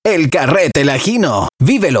el carrete lajino.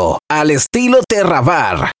 Vívelo al estilo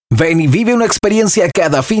Terrabar. Ven y vive una experiencia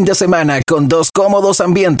cada fin de semana con 2 cómodos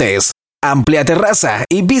ambientes, amplia terraza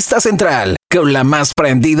y vista central, con la más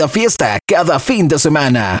prendida fiesta cada fin de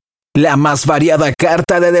semana. La más variada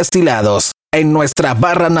carta de destilados en nuestra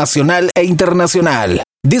barra nacional e internacional.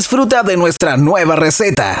 Disfruta de nuestra nueva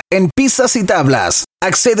receta en pizzas y tablas.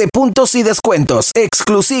 Accede puntos y descuentos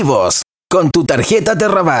exclusivos con tu tarjeta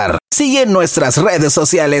Terrabar. Sigue nuestras redes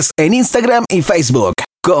sociales en Instagram y Facebook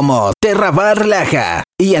como Terrabar Laja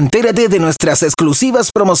y entérate de nuestras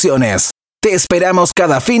exclusivas promociones. Te esperamos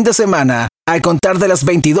cada fin de semana a contar de las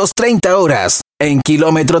 22:30 horas en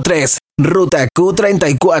kilómetro 3, ruta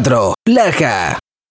Q34, Laja.